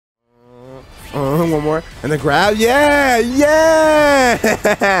One more. And the grab. Yeah.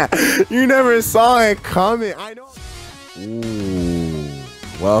 Yeah. You never saw it coming. I know. Ooh.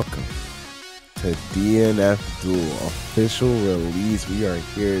 Welcome to DNF Duel official release. We are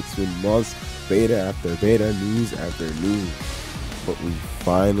here 2 months, beta after beta, news after news. But we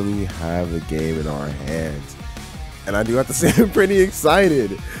finally have the game in our hands. And I do have to say I'm pretty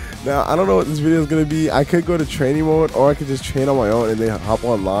excited. Now, I don't know what this video is going to be. I could go to training mode or I could just train on my own and then hop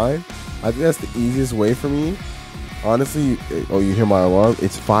online. I think that's the easiest way for me. Honestly, oh, you hear my alarm?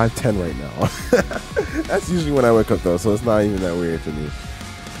 It's 5:10 right now. That's usually when I wake up though, so it's not even that weird to me.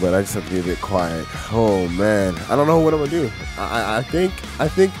 But I just have to be a bit quiet. Oh man, I don't know what I'm gonna do. I think I'm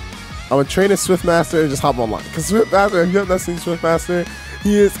gonna train a Swiftmaster and just hop online. Cause Swiftmaster, if you have not seen Swiftmaster,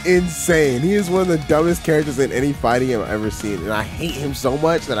 he is insane. He is one of the dumbest characters in any fighting game I've ever seen, and I hate him so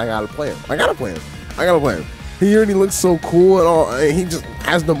much that I gotta play him. I gotta play him. He already looks so cool and all, and he just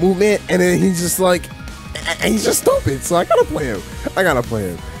has the movement, and then he's just like, and he's just stupid. So I gotta play him. I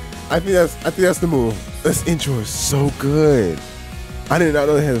think that's the move. This intro is so good. I did not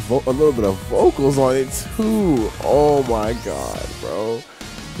know they had a little bit of vocals on it too. Oh my god, bro.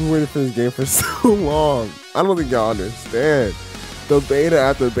 Been waiting for this game for so long. I don't think y'all understand. The beta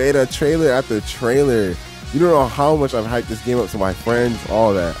after beta, trailer after trailer. You don't know how much I've hyped this game up to my friends,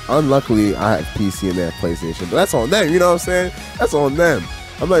 all that. Unluckily, I have PC and they have PlayStation, but that's on them, you know what I'm saying? That's on them.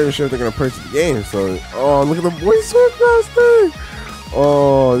 I'm not even sure if they're gonna purchase the game, so, oh, look at the boy Swiftmaster.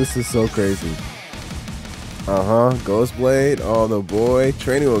 Oh, this is so crazy. Ghostblade, oh, the boy,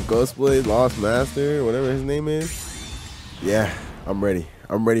 training with Ghostblade, Lost Master, whatever his name is. Yeah, I'm ready.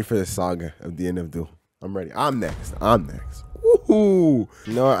 I'm ready for the saga of DNF Duel. I'm ready. I'm next. Woohoo!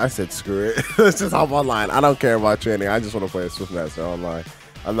 You know what? I said screw it. Let's just hop online. I don't care about training. I just want to play a Swiftmaster online.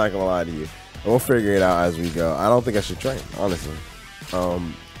 I'm not gonna lie to you. We'll figure it out as we go. I don't think I should train, honestly.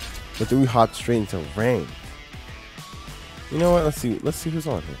 But do we hop straight into ranked? You know what? Let's see who's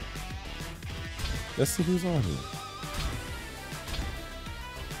on here.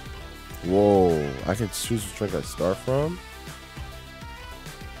 Whoa! I can choose which rank I start from.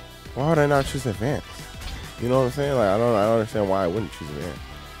 Why would I not choose advanced? You know what I'm saying? Like I don't understand why I wouldn't choose advanced.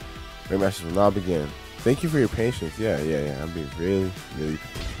 Great matches will now begin. Thank you for your patience. Yeah. I'm being really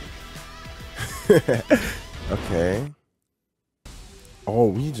patient. Okay. Oh,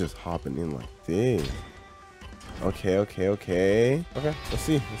 we just hopping in like this. Okay. Let's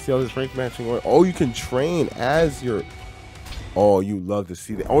see how this rank matching works. Oh, you can train as your. Oh, you love to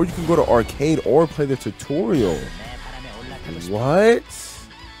see that. Or you can go to arcade or play the tutorial. What?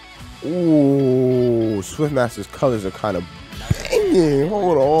 Ooh, Swiftmaster's colors are kind of banging.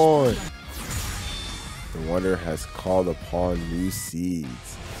 Hold on. The wonder has called upon new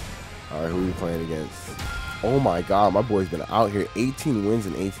seeds. All right, who are we playing against? Oh my god, my boy's been out here 18 wins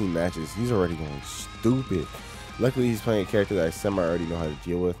in 18 matches. He's already going stupid. Luckily, he's playing a character that I already know how to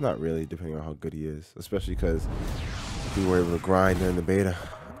deal with. Not really, depending on how good he is. Especially because we were able to grind during the beta.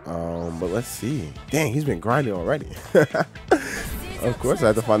 But let's see. Dang, he's been grinding already. Of course, I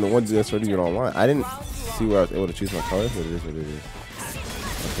had to find the one that's ready to get online. I didn't see where I was able to choose my colors, but it is what it is.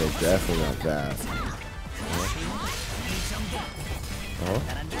 Okay, definitely not that.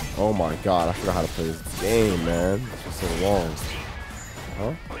 Oh my god, I forgot how to play this game, man. It's been so long.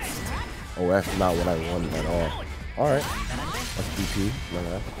 Oh, that's not what I wanted at all. Alright. That's DP.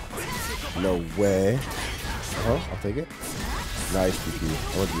 No way. I'll take it. Nice DP.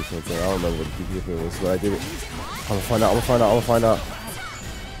 I want to do the same thing. I don't remember what the DP was, but I did it. I'm gonna find out.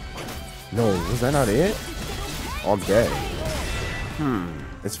 No, was that not it? Oh, I'm dead.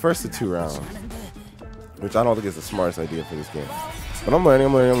 It's first to 2 rounds, which I don't think is the smartest idea for this game. But I'm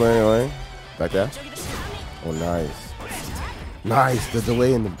learning. Back there. Oh, nice. The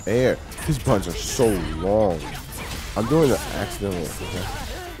delay in the air. These buttons are so long. I'm doing the accidental. Okay.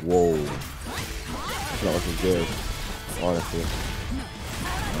 Whoa. It's not looking good, honestly.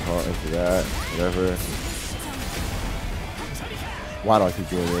 Into that. Whatever. Why do I keep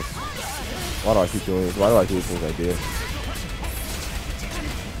doing this? Why do I do the things I did?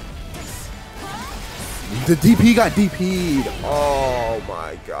 The DP got DP'd. Oh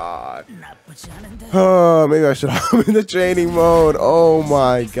my god. Oh, maybe I should hop in the training mode. Oh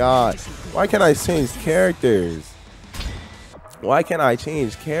my god. Why can't I change characters?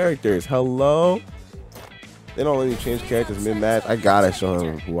 Hello? They don't let me change characters mid-match. I gotta show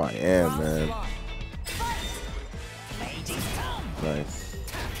him who I am, man. Nice.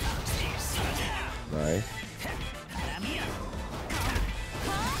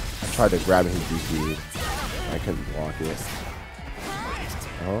 I tried to grab his DP. I couldn't block it.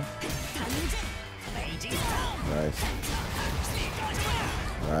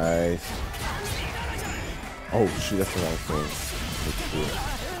 Nice. Oh shoot, that's the wrong thing. That's cool.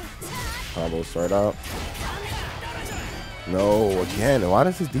 Combo start out. No, again. Why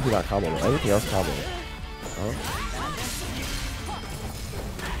does this DP not combo? Anything else combo? Huh?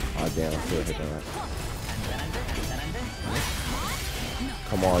 Oh damn, I still hit that.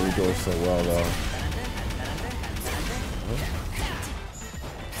 Come on, you're doing so well though. Huh?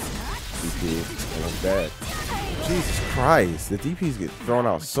 DP, and I'm dead. Jesus Christ, the DPs get thrown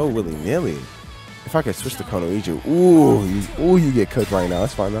out so willy-nilly. If I could switch to Konoichi, ooh, you get cooked right now.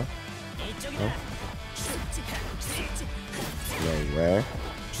 That's fine though. Huh? No way.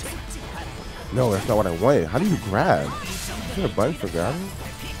 No, that's not what I wanted. How do you grab? Is there a button for grabbing?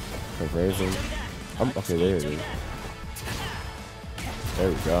 Conversion. Okay, there it is. There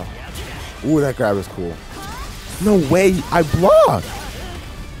we go. Ooh, that grab is cool. No way, I blocked.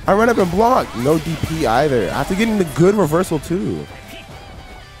 I run up and block. No DP either. I have to get into good reversal too.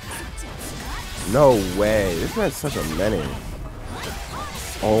 No way. This man's such a menace.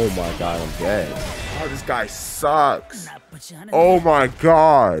 Oh my god, I'm dead. Oh, this guy sucks. Oh my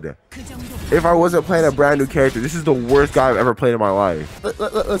god. If I wasn't playing a brand new character, this is the worst guy I've ever played in my life.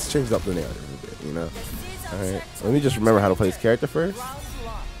 Let's change up the narrative a bit, you know? Alright. Let me just remember how to play this character first.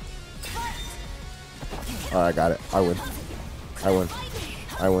 Alright, I got it. I win. I win.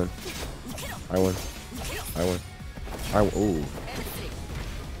 I win. I win. I win. Ooh.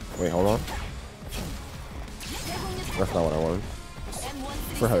 Wait, hold on. That's not what I wanted.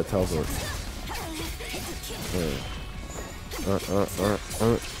 For how to teleport.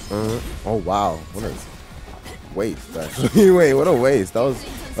 Oh wow. What a waste, actually. Wait, what a waste. That was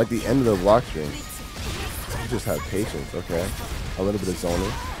like the end of the block string. You just have patience, okay. A little bit of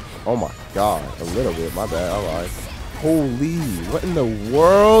zoning. Oh my god. A little bit. My bad. I lied. Holy, what in the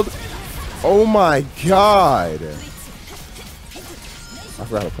world? Oh my god. I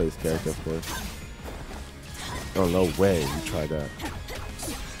forgot how to play this character, of course. Oh, no way. You tried that.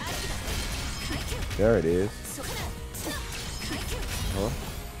 There it is. Huh?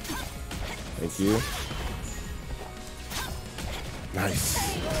 Thank you. Nice.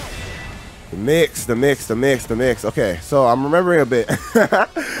 The mix. Okay, so I'm remembering a bit. I'm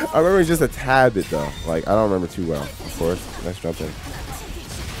remembering just a tad bit, though. Like, I don't remember too well, of course. Nice jump in.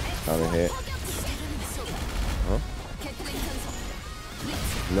 Counter hit. Huh?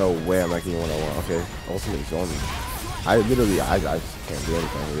 No way I'm not getting what I want. Okay, ultimate zoning. I literally, I just can't do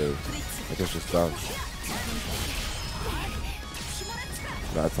anything, really. I guess just done.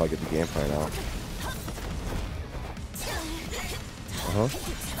 Now that's how I get the game plan out.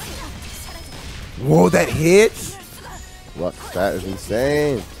 Whoa, that hits? What? That is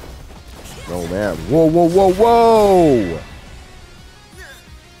insane. No, man. Whoa.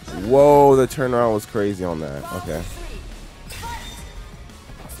 Whoa, the turnaround was crazy on that. Okay.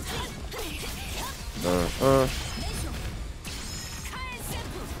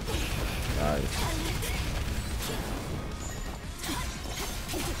 Nice.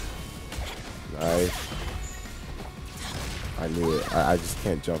 Nice. I knew it. I just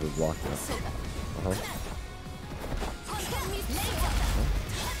can't jump and block that.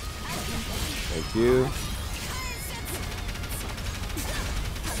 Thank you.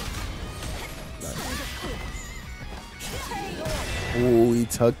 Nice. Ooh, he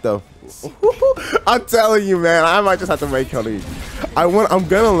tucked the. I'm telling you, man, I might just have to make Konoichi. I'm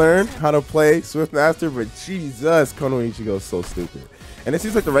gonna learn how to play Swiftmaster, but Jesus, Konoichi goes so stupid. And it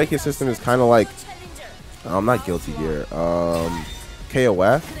seems like the ranking system is kind of like, I'm not Guilty Gear,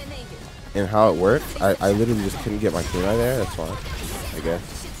 KOF, and how it works. I literally just couldn't get my kunai there. That's fine, I guess.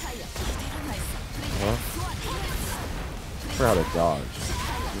 For how to dodge.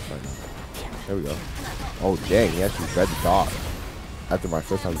 There we go. Oh dang, he actually read the dodge after my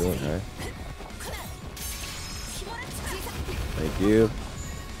first time doing it. Thank you.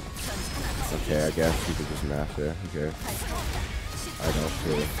 Okay, I guess you could just mash there. Okay. I don't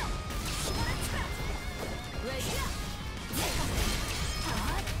feel it.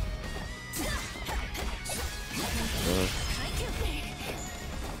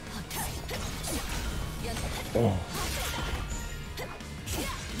 Oh.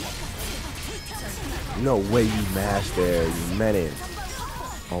 No way you mashed there, you menace.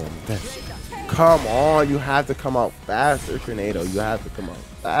 Oh, that's... Come on, you have to come out faster, Tornado. You have to come out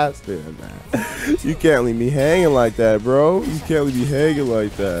faster than that. You can't leave me hanging like that, bro. You can't leave me hanging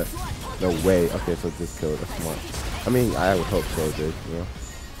like that. No way. Okay, so this killed. That's smart. I mean, I would hope so, dude. You know?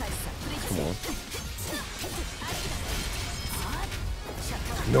 Come on.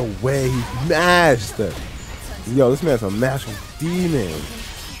 No way, he mashed. Yo, this man's a mashing demon.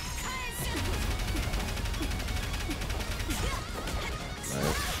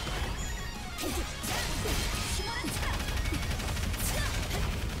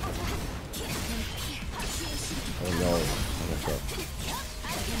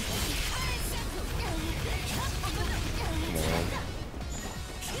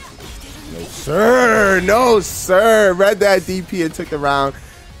 sir. No, sir. Read that DP and took the round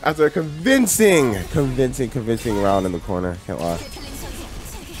after a convincing round in the corner. Can't lie.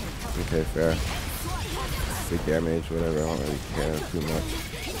 Okay, fair. Big damage, whatever. I don't really care too much.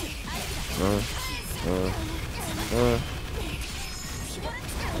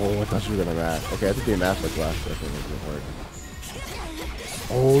 Oh, I thought you were gonna match. Okay, I think they matched like last second. It didn't work.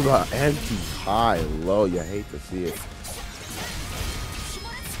 Oh, the anti-high low. You hate to see it.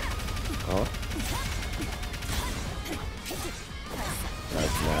 Huh?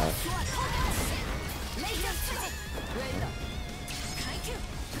 Nice match.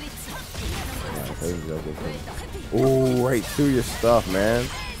 Oh, right through your stuff, man.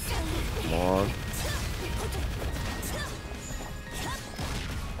 Come on.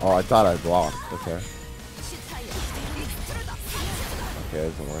 Oh, I thought I blocked. Okay. Okay, that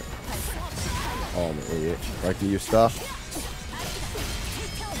doesn't work. Oh, I'm an idiot. Right through your stuff.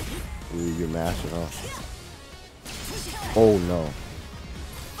 Ooh, you're mashing, huh? Oh, no.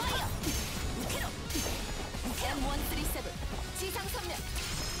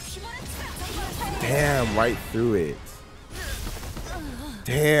 Damn, right through it.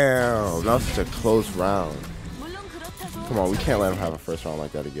 Damn, that was such a close round. Come on, we can't let him have a first round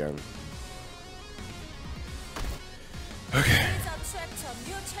like that again. Okay.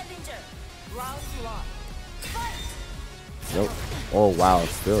 Nope. Oh, wow,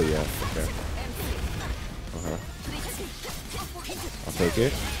 still, yeah. Okay. I'll take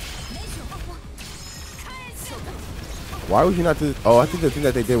it. Why would you not do? Oh, I think the thing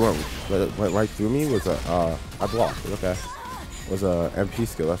that they did went right through me was I blocked. Okay, was a MP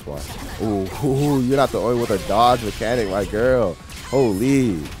skill. That's why. Ooh, you're not the only with a dodge mechanic, my girl.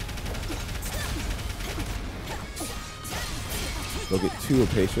 Holy. Go get too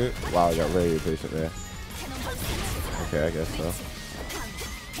impatient. Wow, I got very impatient there. Okay, I guess so.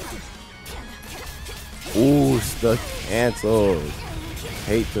 Ooh, stuck canceled.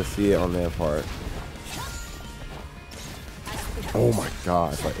 Hate to see it on their part. Oh my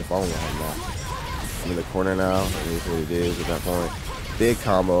god, if only I had that. I'm in the corner now. It is what it is at that point. Big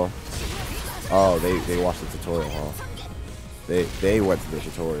combo. Oh, they watched the tutorial, huh? They went to the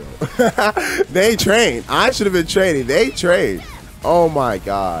tutorial. They trained. I should have been training. They trained. Oh my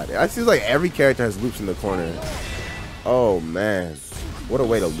god. It seems like every character has loops in the corner. Oh man. What a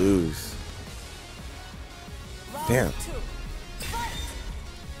way to lose. Damn.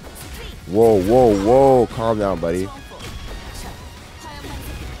 Whoa. Calm down, buddy.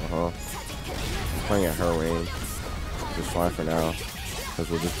 Playing at her range. Just fine for now. Because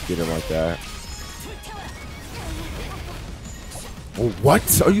we'll just get him like that. Oh,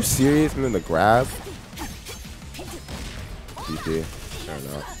 what? Are you serious? And then the grab? GG. Fair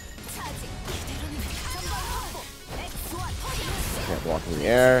enough. Can't block in the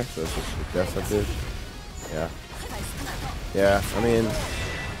air, so it's just death sentence. Yeah. Yeah, I mean,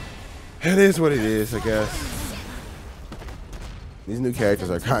 it is what it is, I guess. These new characters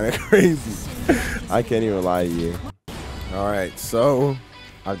are kind of crazy. I can't even lie to you. Alright, so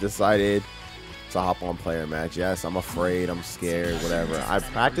I've decided to hop on player match. Yes, I'm afraid, I'm scared, whatever. I've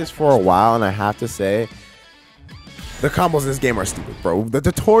practiced for a while, and I have to say, the combos in this game are stupid, bro. The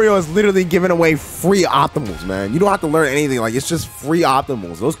tutorial is literally giving away free optimals, man. You don't have to learn anything. Like, it's just free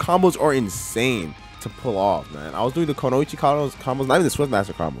optimals. Those combos are insane to pull off, man. I was doing the Konoichi combos, not even the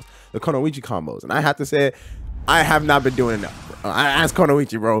Swiftmaster combos, the Konoichi combos, and I have to say, I have not been doing enough. I asked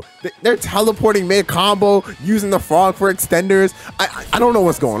Konoichi, bro. They're teleporting mid-combo, using the frog for extenders. I don't know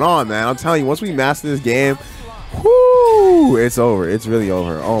what's going on, man. I'm telling you, once we master this game, whoo, it's over. It's really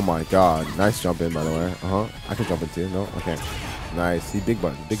over. Oh, my God. Nice jump in, by the way. I can jump in, too. No? Okay. Nice. See, big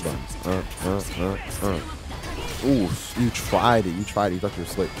buttons. Big buttons. Ooh, you tried it. You tried it. You thought you were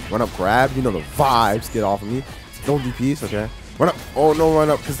slick. Run up, grab. You know the vibes. Get off of me. No DPs. Okay. Run up. Oh, no, run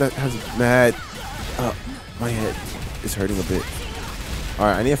up, because that has mad... my head is hurting a bit.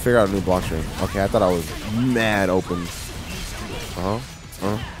 Alright, I need to figure out a new block string. Okay, I thought I was mad open.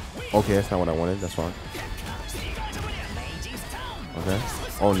 Okay, that's not what I wanted. That's fine. Okay.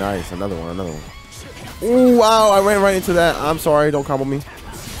 Oh, nice. Another one. Ooh, wow. I ran right into that. I'm sorry. Don't combo me.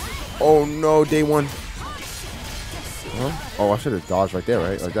 Oh, no. Day one. Oh, I should have dodged right there,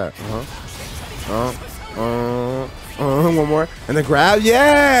 right? Like that. One more. And the grab.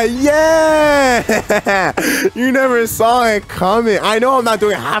 Yeah. You never saw it coming. I know I'm not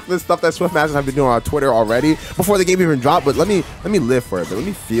doing half the stuff that Swiftmasters have been doing on Twitter already before the game even dropped, but let me live for it. But let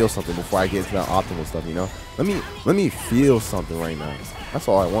me feel something before I get into that optimal stuff, you know? Let me feel something right now. That's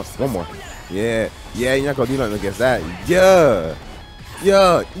all I want. One more. Yeah, you're not gonna do nothing against that. Yeah.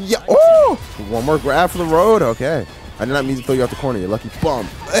 Oh! One more grab for the road. Okay. I did not mean to throw you out the corner. You lucky bum.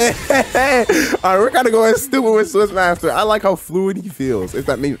 All right, we're kind of going stupid with Swissmaster. I like how fluid he feels, if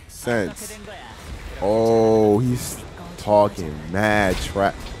that makes sense. Oh, he's talking mad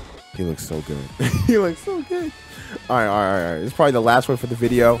trap. He looks so good. He looks so good. All right. This is probably the last one for the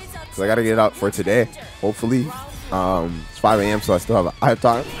video because I got to get it up for today. Hopefully. It's 5 a.m. so I have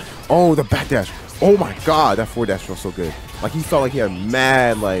time. Oh, the back dash. Oh my God, that forward dash feels so good. Like he felt like he had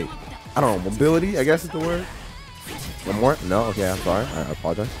mad, like, I don't know, mobility, I guess is the word. One more? No? Okay, I'm sorry. I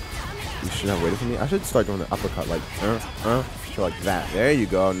apologize. You should have waited for me. I should start doing the uppercut like, like that. There you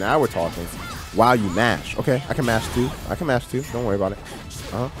go. Now we're talking. Wow, you mash. Okay, I can mash too. Don't worry about it.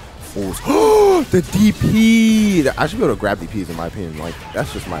 Oh, the DP. I should be able to grab DPs in my opinion. Like,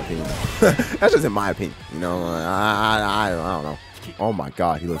 that's just my opinion. That's just in my opinion. You know, I don't know. Oh my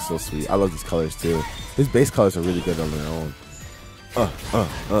God, he looks so sweet. I love these colors too. His base colors are really good on their own.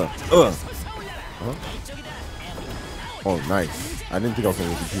 Oh, nice. I didn't think I was going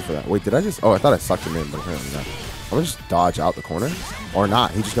to DP for that. Wait, did I just? Oh, I thought I sucked him in, but apparently not. I'm going to just dodge out the corner. Or not.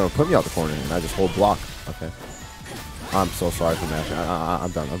 He's just going to put me out the corner and I just hold block. Okay. I'm so sorry for mashing.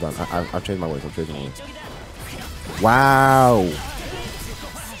 I'm done. I've changed my ways. Wow.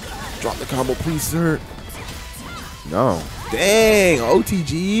 Drop the combo, please, sir. No. Dang.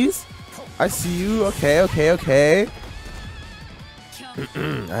 OTGs. I see you. Okay.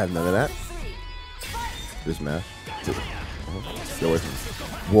 I have none of that. Just mash. Get away from me.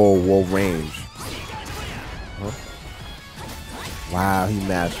 Whoa, range. Wow, he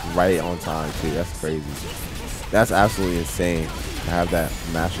mashed right on time, too. That's crazy. That's absolutely insane to have that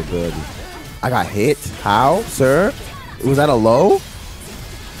mash ability. I got hit. How, sir? Was that a low?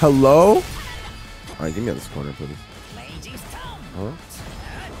 Hello? All right, give me this corner, please.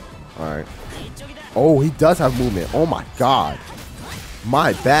 All right. Oh, he does have movement. Oh, my God.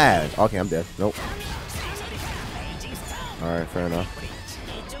 My bad. Okay, I'm dead. Nope. All right, fair enough.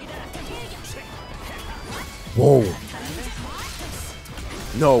 Whoa.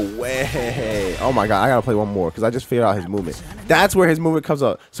 No way. Oh my God, I gotta play one more because I just figured out his movement. That's where his movement comes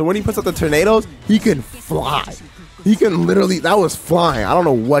up. So when he puts up the tornadoes, he can fly. He can literally, that was flying. I don't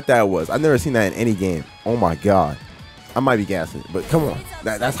know what that was. I've never seen that in any game. Oh my God. I might be gassing, but come on.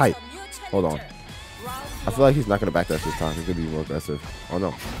 That's hype. Hold on. I feel like he's not gonna back that this time. He's gonna be more aggressive. Oh no.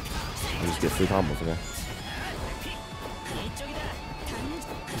 I just get free combos, okay?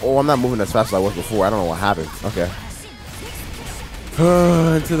 Oh, I'm not moving as fast as I was before. I don't know what happened. Okay.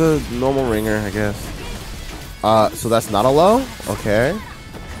 Into the normal ringer, I guess. So that's not a low? Okay.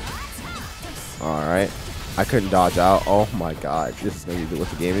 Alright. I couldn't dodge out. Oh my God. This is going to be what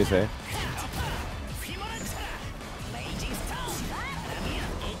the game is, eh?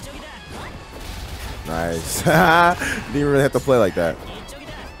 Nice. Didn't even really have to play like that.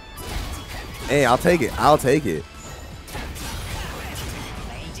 Hey, I'll take it.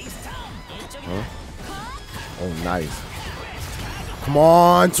 Huh? Oh, nice. Come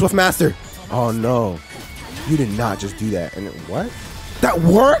on, Swiftmaster. Oh, no. You did not just do that. And what? That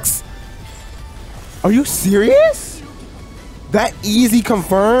works? Are you serious? That easy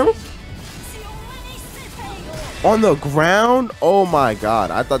confirm? On the ground? Oh, my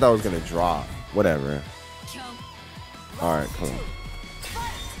God. I thought that was going to drop. Whatever. All right, come on.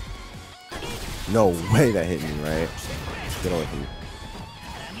 No way that hit me, right? Get away from me.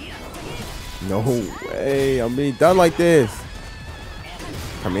 No way. I'm being done like this.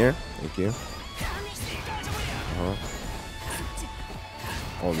 Come here. Thank you.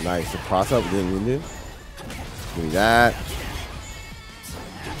 Oh, nice. The cross up didn't mean to. Give me that.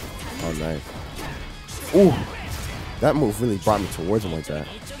 Oh, nice. Ooh. That move really brought me towards him like that.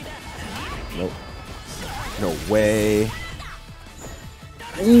 Nope. No way.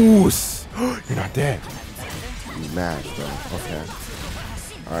 Ooh. You're not dead. You mad, bro. Okay.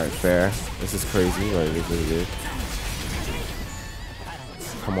 Alright, fair. This is crazy. Like, it is what it is.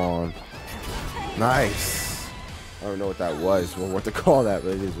 Come on. Nice. I don't know what that was. Well, what to call that,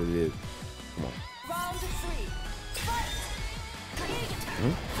 but it is what it is. Come on.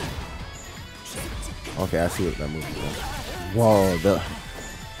 Okay, I see what that move is. Whoa,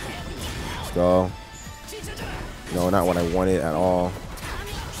 let's go. No, not what I wanted at all.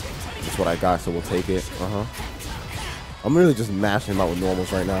 That's what I got, so we'll take it. I'm really just mashing him out with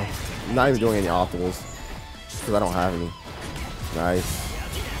normals right now. I'm not even doing any optimals because I don't have any. Nice.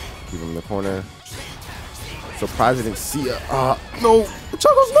 Keep him in the corner. Surprised I didn't see it. No.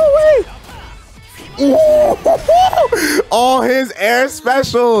 Chuckles, no way. Ooh. All his air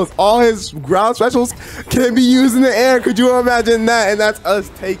specials, all his ground specials can be used in the air. Could you imagine that? And that's us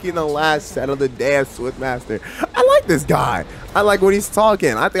taking the last set of the damn Swiftmaster. I like like this guy. I like what he's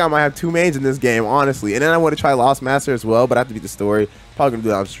talking. I think I might have 2 mains in this game, honestly. And then I want to try Lost Master as well, but I have to beat the story. Probably gonna do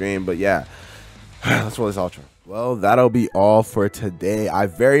that on stream, but yeah. Let's roll this ultra. Well, that'll be all for today. I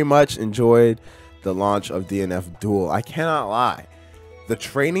very much enjoyed the launch of DNF Duel. I cannot lie. The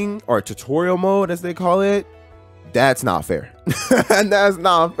training or tutorial mode, as they call it, that's not fair. That's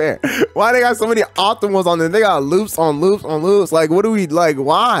not fair. Why they got so many optimals on there? They got loops on loops on loops. Like, what do we like?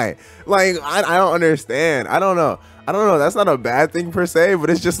 Why? Like, I don't understand. I don't know. That's not a bad thing per se, but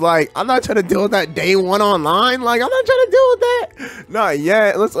it's just like, I'm not trying to deal with that day 1 online. Like, I'm not trying to deal with that. Not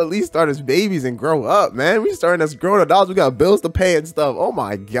yet. Let's at least start as babies and grow up, man. We starting as grown adults. We got bills to pay and stuff. Oh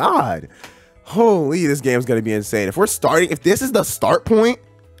my God. Holy, this game's gonna be insane. If this is the start point,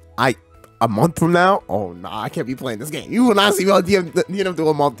 a month from now, oh nah, I can't be playing this game. You will not see me on DNF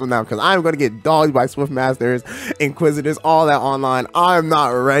Duel a month from now, because I'm gonna get dogged by Swift Masters, Inquisitors, all that online. I'm not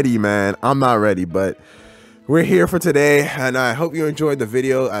ready, man. I'm not ready, but we're here for today, and I hope you enjoyed the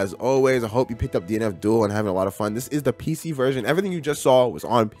video. As always, I hope you picked up DNF Duel and having a lot of fun. This is the PC version. Everything you just saw was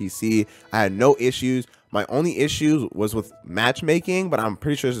on PC. I had no issues. My only issue was with matchmaking, but I'm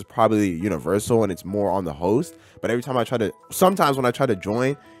pretty sure this is probably universal and it's more on the host. But every time sometimes when I try to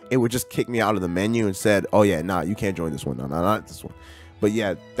join, it would just kick me out of the menu and said, oh yeah, nah, you can't join this one. No, not this one. But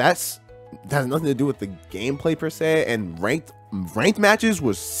yeah, that has nothing to do with the gameplay per se. And ranked matches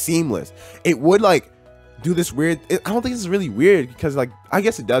was seamless. It would like do this weird, I don't think this is really weird, because like, I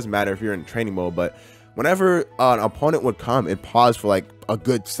guess it does matter if you're in training mode, but whenever an opponent would come and pause for like a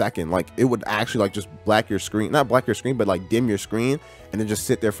good second, like it would actually like just black your screen, not black your screen, but like dim your screen, and then just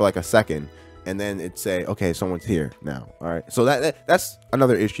sit there for like a second, and then it'd say, okay, someone's here now. All right, so that's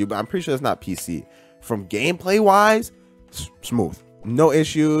another issue, but I'm pretty sure it's not PC. From gameplay wise, smooth, no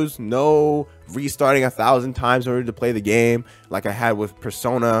issues, no restarting 1,000 times in order to play the game like I had with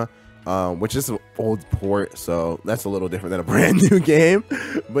Persona, which is an old port, so that's a little different than a brand new game.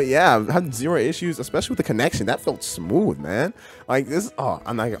 But yeah, I had 0 issues, especially with the connection. That felt smooth, man. Like this, oh,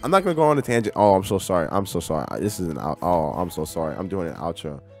 I'm not gonna go on a tangent. Oh, I'm so sorry. This is an out. Oh, I'm so sorry. I'm doing an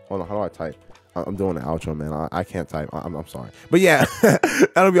outro. Hold on, how do I type? I'm doing an outro, man. I can't type. I'm sorry. But yeah,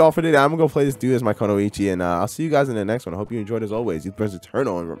 that'll be all for today. I'm gonna go play this dude as my Konoichi, and I'll see you guys in the next one. I hope you enjoyed as always. Youth burns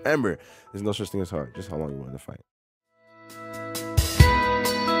eternal, and remember, there's no such thing as hard, just how long you want to fight.